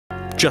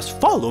Just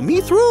follow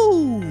me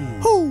through.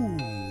 Hoo,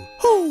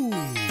 hoo.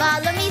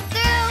 Follow me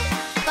through,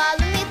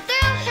 follow me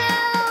through, who?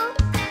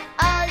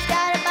 Ollie's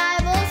got a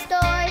Bible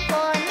story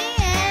for me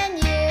and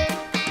you.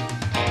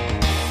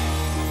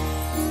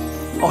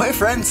 Oh, hey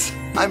friends,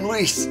 I'm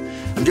Luis.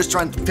 I'm just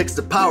trying to fix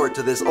the power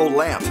to this old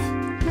lamp.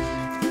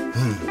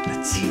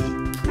 Let's see.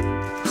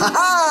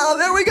 Ha-ha!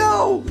 There we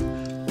go!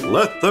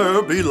 Let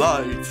there be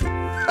light.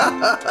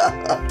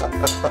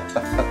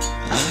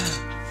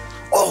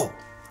 Oh,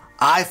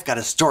 I've got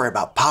a story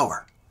about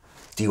power.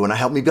 Do you want to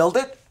help me build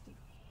it?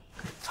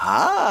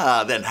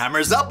 Then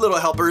hammers up, little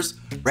helpers.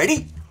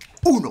 Ready?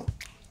 Uno,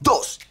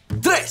 dos,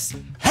 tres,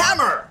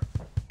 hammer!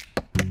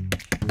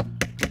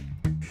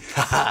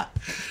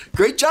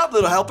 Great job,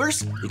 little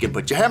helpers. You can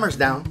put your hammers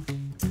down.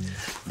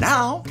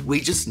 Now,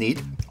 we just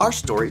need our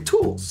story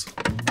tools.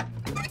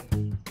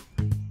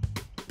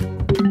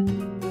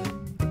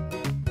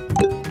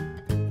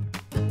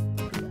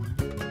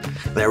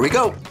 There we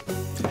go.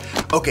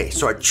 Okay,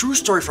 so our true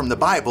story from the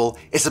Bible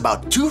is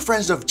about two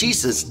friends of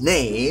Jesus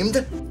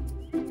named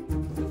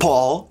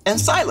Paul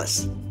and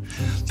Silas.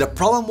 The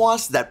problem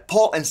was that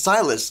Paul and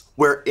Silas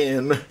were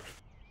in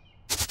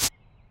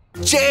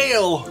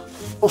jail.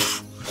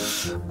 Oof.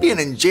 Being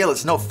in jail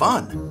is no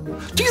fun.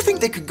 Do you think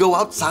they could go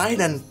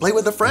outside and play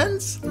with their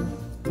friends?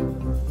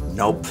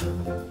 Nope.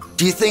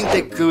 Do you think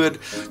they could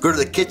go to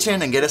the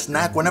kitchen and get a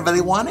snack whenever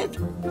they wanted?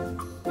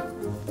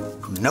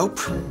 Nope.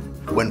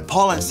 When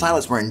Paul and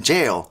Silas were in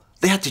jail,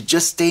 they had to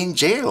just stay in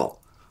jail.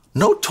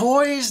 No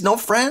toys, no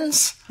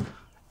friends.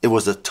 It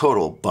was a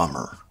total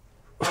bummer.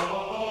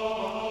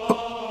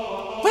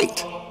 Wait,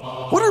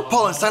 what are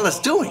Paul and Silas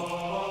doing?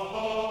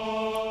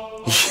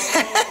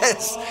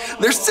 Yes,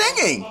 they're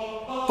singing.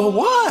 But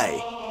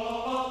why?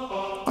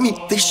 I mean,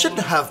 they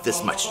shouldn't have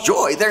this much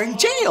joy. They're in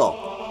jail.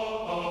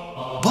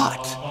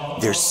 But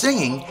they're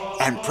singing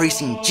and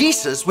praising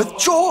Jesus with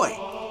joy.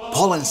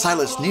 Paul and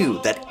Silas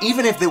knew that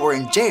even if they were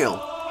in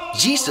jail,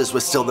 Jesus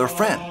was still their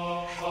friend.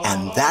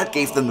 And that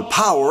gave them the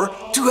power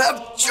to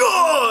have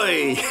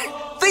joy.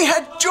 They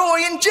had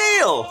joy in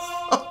jail.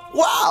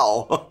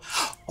 Wow.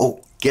 Oh,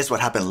 guess what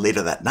happened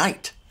later that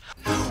night?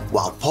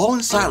 While Paul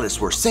and Silas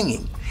were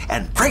singing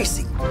and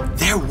praising,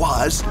 there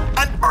was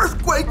an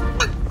earthquake.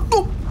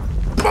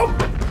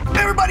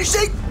 Everybody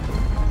shake.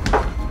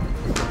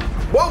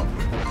 Whoa.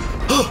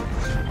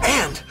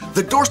 And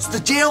the doors to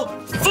the jail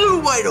flew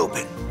wide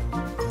open.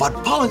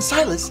 But Paul and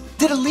Silas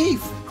didn't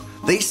leave.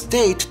 They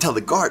stayed to tell the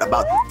guard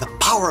about the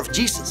power of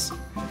Jesus.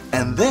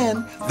 And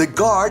then the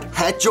guard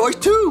had joy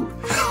too.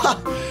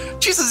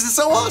 Jesus is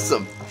so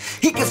awesome.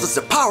 He gives us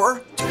the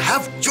power to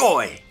have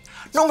joy.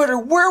 No matter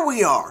where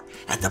we are,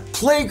 at the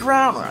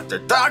playground or at the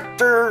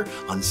doctor,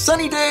 on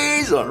sunny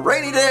days, on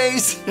rainy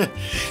days,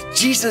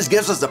 Jesus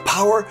gives us the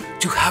power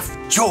to have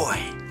joy.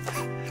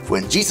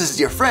 When Jesus is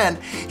your friend,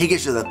 he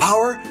gives you the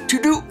power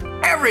to do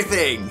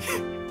everything.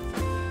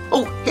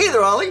 Oh, hey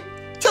there, Ollie.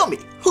 Tell me,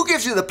 who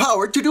gives you the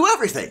power to do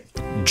everything?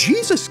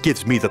 Jesus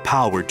gives me the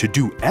power to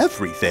do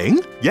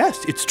everything.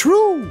 Yes, it's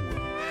true.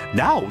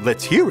 Now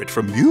let's hear it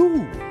from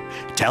you.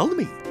 Tell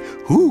me,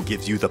 who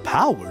gives you the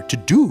power to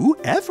do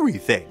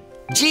everything?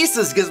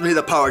 Jesus gives me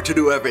the power to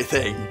do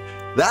everything.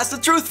 That's the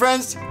truth,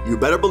 friends. You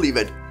better believe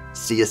it.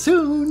 See you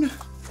soon.